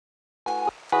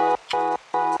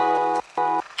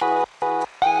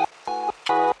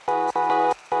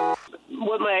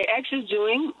is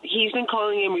doing, he's been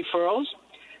calling in referrals,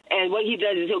 and what he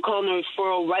does is he'll call in a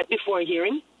referral right before a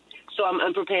hearing. So I'm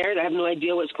unprepared. I have no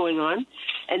idea what's going on.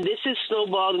 And this has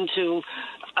snowballed into,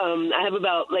 I have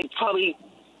about probably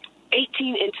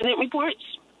 18 incident reports,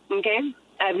 okay?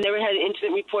 I've never had an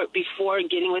incident report before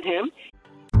getting with him.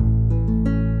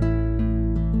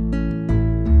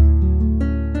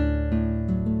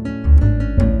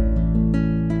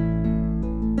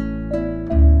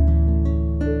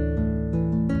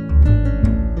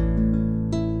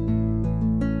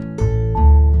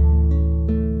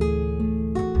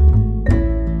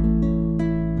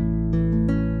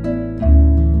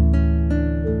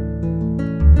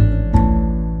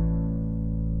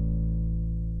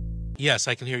 Yes,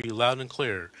 I can hear you loud and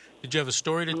clear. Did you have a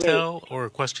story to tell or a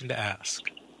question to ask?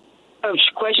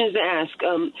 Questions to ask.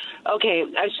 Okay,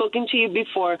 I've spoken to you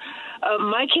before.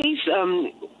 My case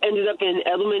ended up in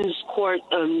Edelman's court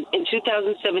in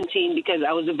 2017 because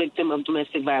I was a victim of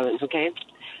domestic violence, okay?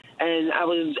 And I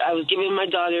was giving my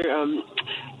daughter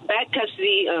back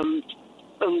custody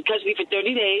for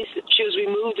 30 days. She was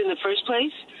removed in the first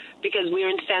place because we were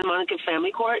in Santa Monica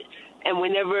Family Court. And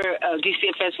whenever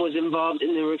DCFS was involved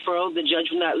in the referral, the judge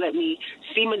would not let me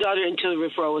see my daughter until the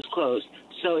referral was closed.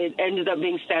 So it ended up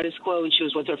being status quo, and she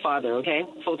was with her father, okay,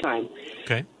 full time.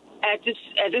 Okay. At this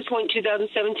point,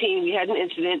 2017, we had an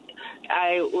incident.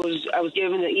 I was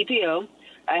given the EPO.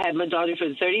 I had my daughter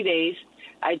for 30 days.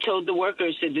 I told the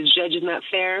workers that the judge is not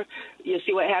fair. You'll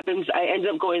see what happens. I ended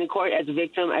up going to court as a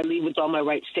victim. I leave with all my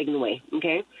rights taken away,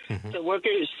 okay? Mm-hmm. The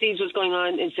worker sees what's going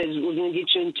on and says, we're going to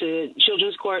get you into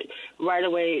children's court right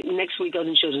away. Next week, I was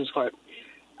in children's court.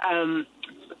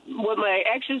 What my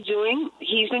ex is doing,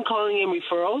 he's been calling in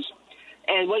referrals.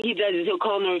 And what he does is he'll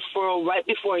call in a referral right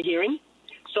before a hearing.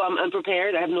 So I'm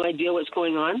unprepared. I have no idea what's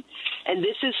going on. And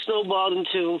this has snowballed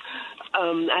into,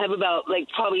 I have about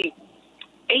probably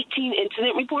 18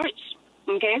 incident reports,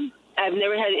 okay? I've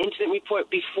never had an incident report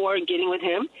before getting with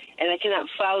him, and I cannot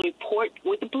file a report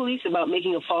with the police about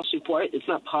making a false report. It's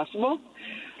not possible.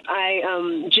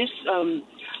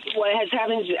 What has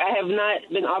happened is I have not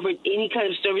been offered any kind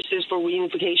of services for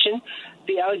reunification.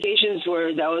 The allegations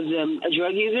were that I was a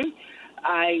drug user.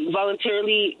 I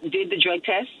voluntarily did the drug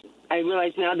test. I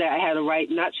realize now that I had a right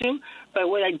not to, but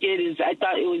what I did is I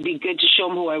thought it would be good to show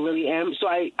them who I really am, so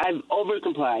I've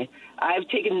over-complied. I've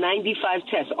taken 95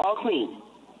 tests, all clean,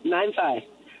 95,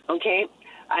 okay?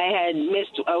 I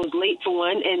was late for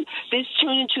one, and this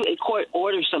turned into a court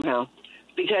order somehow,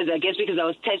 because I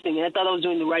was testing, and I thought I was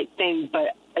doing the right thing,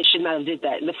 but I should not have did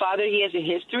that. The father, he has a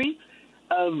history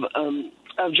of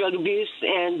drug abuse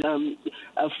and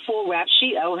a full rap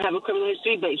sheet. I don't have a criminal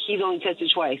history, but he's only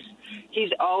tested twice.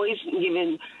 He's always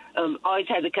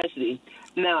had the custody.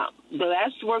 Now, the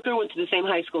last worker went to the same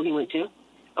high school he went to.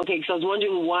 Okay, so I was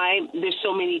wondering why there's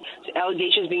so many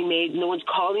allegations being made. No one's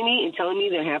calling me and telling me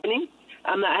they're happening.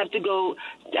 I go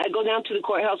down to the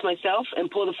courthouse myself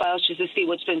and pull the files just to see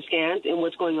what's been scanned and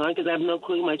what's going on because I have no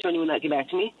clue. My attorney will not get back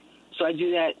to me. So I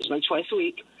do that twice a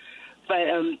week. But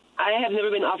I have never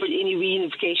been offered any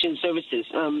reunification services.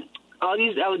 All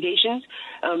these allegations,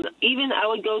 even I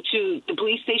would go to the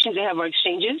police stations that have our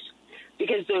exchanges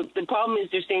because the problem is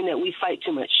they're saying that we fight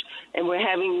too much. And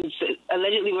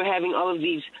allegedly we're having all of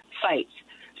these fights.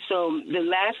 So the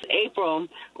last April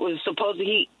was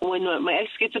supposedly when my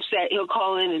ex gets upset, he'll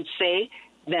call in and say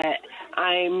that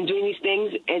I'm doing these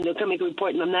things and they'll come make a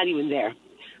report and I'm not even there.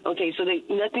 Okay, so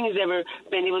nothing has ever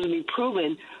been able to be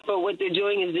proven, but what they're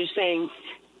doing is they're saying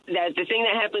that the thing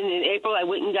that happened in April, I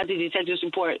went and got the detective's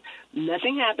report.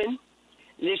 Nothing happened.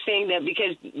 They're saying that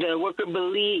because the worker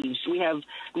believes we have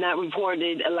not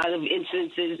reported a lot of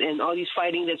instances and all these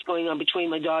fighting that's going on between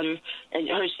my daughter and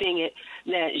her seeing it,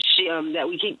 that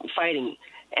we keep fighting.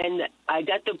 And I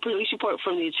got the police report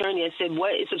from the attorney. I said,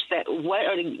 what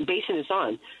are they basing this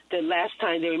on? The last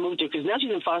time they removed her, because now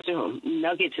she's in foster home. And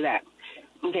I'll get to that.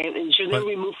 Okay, and she was never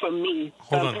removed from me.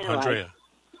 Hold on, Andrea.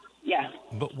 Yeah.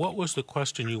 But what was the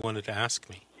question you wanted to ask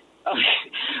me?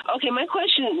 Okay, my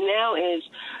question now is,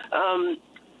 I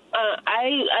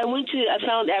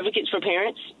found advocates for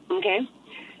parents, okay,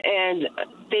 and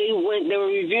they were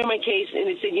reviewing my case, and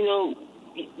they said,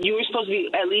 you were supposed to be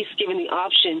at least given the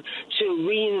option to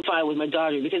reunify with my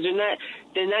daughter because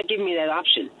they're not giving me that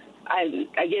option. I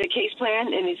get a case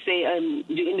plan, and they say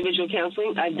do individual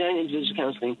counseling. I've done individual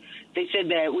counseling. They said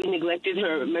that we neglected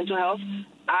her mental health.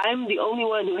 I'm the only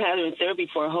one who had her in therapy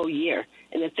for a whole year,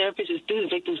 and the therapist is through the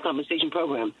Victims Compensation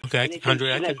Program. Okay,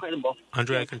 Andrea, I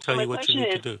can tell you what you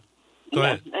need to do. Go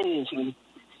ahead. I need to.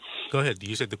 Go ahead.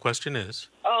 You said the question is?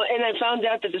 Oh, and I found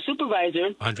out that the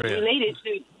supervisor Andrea, related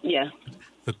to,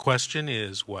 the question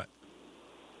is what?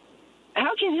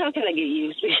 How can how can I get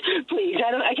you? Please,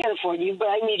 I can't afford you, but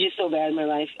I need you so bad in my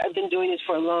life. I've been doing this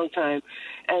for a long time,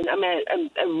 and I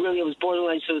was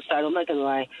borderline suicidal. I'm not gonna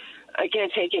lie. I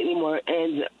can't take it anymore,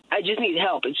 and I just need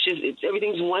help.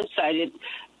 Everything's one-sided.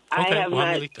 Okay, I'm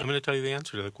going to tell you the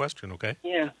answer to the question, okay?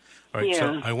 Yeah. All right, yeah.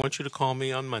 so I want you to call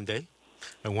me on Monday.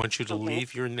 I want you to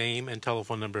leave your name and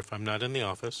telephone number if I'm not in the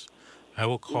office. I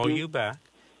will call you back,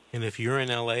 and if you're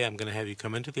in L.A., I'm going to have you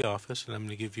come into the office, and I'm going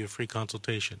to give you a free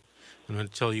consultation. I'm going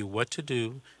to tell you what to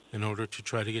do in order to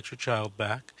try to get your child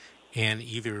back, and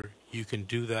either you can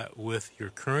do that with your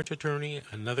current attorney,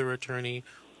 another attorney,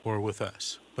 or with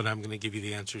us. But I'm going to give you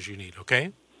the answers you need,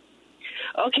 okay?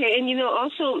 Okay, and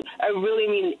also,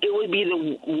 it would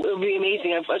be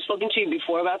amazing. I've spoken to you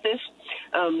before about this,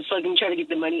 so I can try to get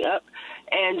the money up.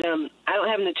 And I don't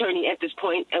have an attorney at this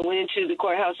point. I went into the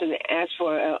courthouse and asked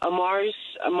for a Mars,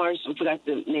 I forgot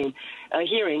the name, a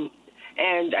hearing,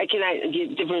 and I cannot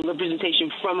get different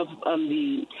representation from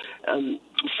the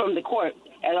court.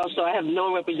 And also, I have no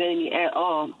one representing me at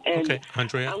all. And okay,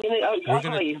 Andrea,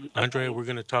 we're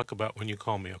going to talk about when you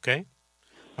call me, okay?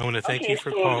 I want to thank you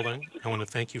for calling. I want to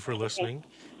thank you for listening.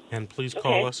 And please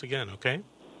call us again, okay?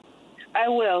 I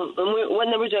will. What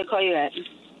number do I call you at?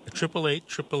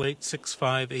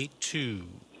 888-888-6582.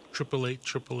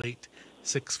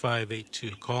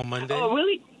 888-888-6582. Call Monday. Oh,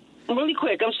 really? Really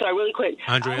quick. I'm sorry, really quick.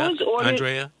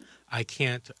 Andrea, I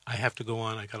can't. I have to go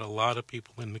on. I got a lot of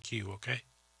people in the queue, okay?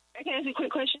 I can ask you a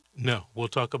quick question? No, we'll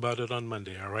talk about it on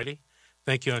Monday, all righty?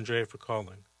 Thank you, Andrea, for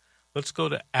calling. Let's go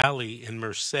to Allie in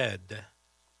Merced.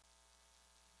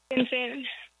 Vincent.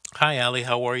 Hi, Allie.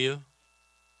 How are you?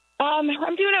 I'm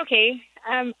doing okay.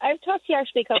 I've talked to you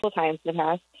actually a couple of times in the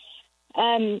past.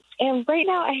 And right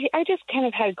now, I just kind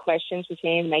of had questions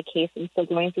pertaining to my case I'm still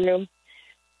going through.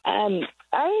 I've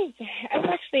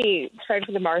actually tried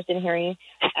for the Marsden hearing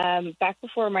back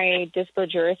before my dispo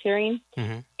juris hearing.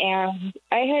 And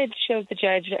I had showed the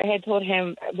judge, I had told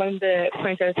him one of the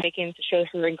points I was making to show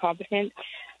her incompetent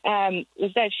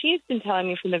was that she's been telling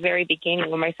me from the very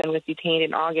beginning when my son was detained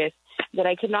in August that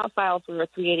I could not file for a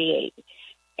 388.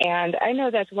 And I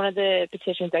know that's one of the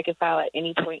petitions I could file at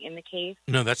any point in the case.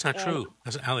 No, that's not true.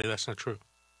 Allie, that's not true.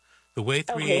 The way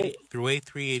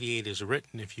 388 is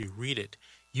written, if you read it,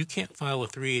 you can't file a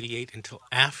 388 until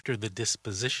after the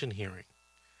disposition hearing.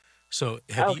 So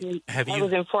have you I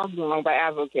was informed wrong by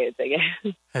advocates, I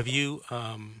guess. Have you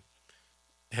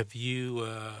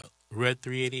read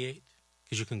 388?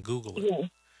 Because you can Google it. Yeah.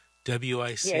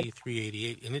 WIC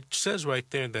 388, and it says right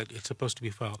there that it's supposed to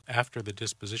be filed after the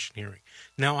disposition hearing.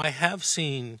 Now, I have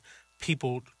seen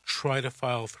people try to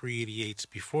file 388s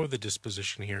before the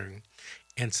disposition hearing,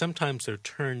 and sometimes they're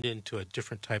turned into a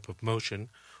different type of motion,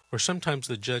 or sometimes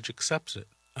the judge accepts it.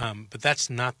 But that's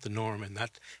not the norm, and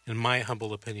that, in my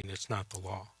humble opinion, it's not the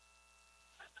law.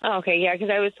 Oh, okay, yeah, because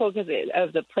I was told because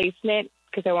of the placement,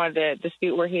 because I wanted to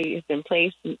dispute where he has been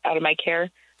placed out of my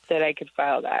care, that I could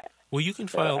file that. Well, you can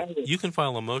file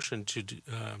a motion to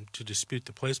dispute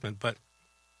the placement, but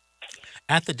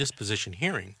at the disposition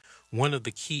hearing, one of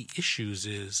the key issues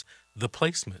is the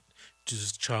placement.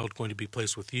 Is the child going to be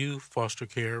placed with you, foster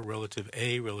care, relative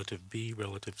A, relative B,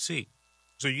 relative C?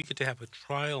 So you get to have a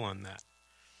trial on that.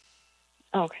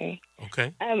 Okay.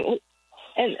 Okay. And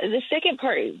the second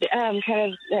part, kind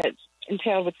of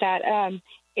entailed with that,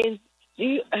 is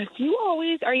are you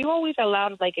always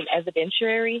allowed like an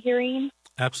evidentiary hearing?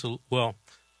 Absolutely. Well,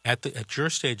 at your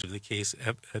stage of the case,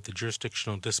 at the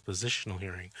jurisdictional dispositional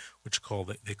hearing, which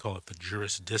they call it the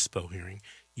juris dispo hearing,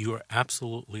 you are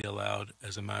absolutely allowed,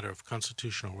 as a matter of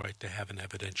constitutional right, to have an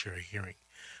evidentiary hearing.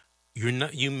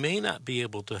 You may not be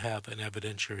able to have an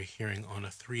evidentiary hearing on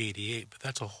a 388, but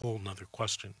that's a whole nother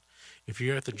question. If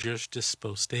you're at the juris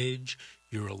dispo stage,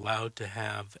 you're allowed to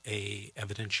have a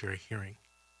evidentiary hearing.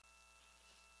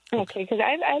 Okay, because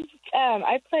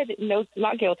I pled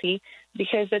not guilty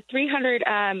because the 300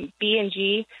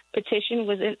 B&G petition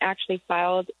wasn't actually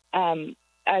filed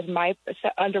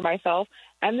under myself.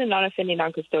 I'm the non-offending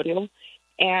non-custodial,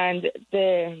 and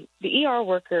the ER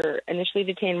worker initially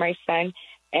detained my son,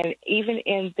 and even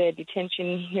in the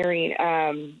detention hearing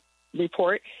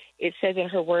report, it says in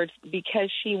her words because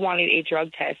she wanted a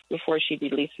drug test before she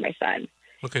released my son.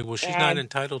 Okay, well, she's not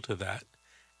entitled to that.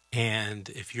 And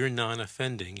if you're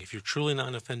non-offending, if you're truly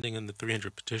non-offending in the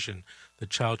 300 petition, the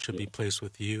child should be placed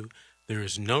with you. There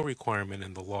is no requirement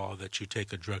in the law that you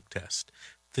take a drug test.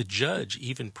 The judge,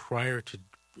 even prior to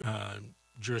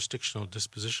jurisdictional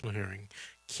dispositional hearing,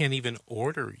 can't even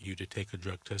order you to take a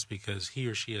drug test because he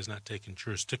or she has not taken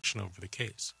jurisdiction over the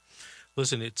case.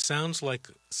 Listen, it sounds like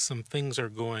some things are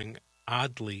going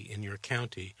oddly in your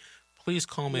county. Please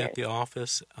call me at the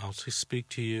office. I'll speak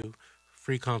to you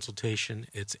free consultation.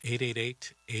 It's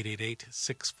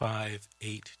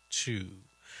 888-888-6582.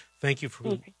 Thank you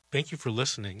for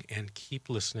listening, and keep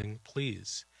listening,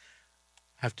 please.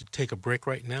 Have to take a break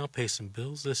right now, pay some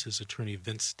bills. This is Attorney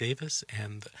Vince Davis,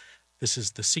 and this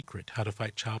is The Secret, How to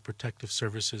Fight Child Protective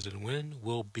Services and Win.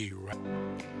 We'll be right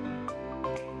back.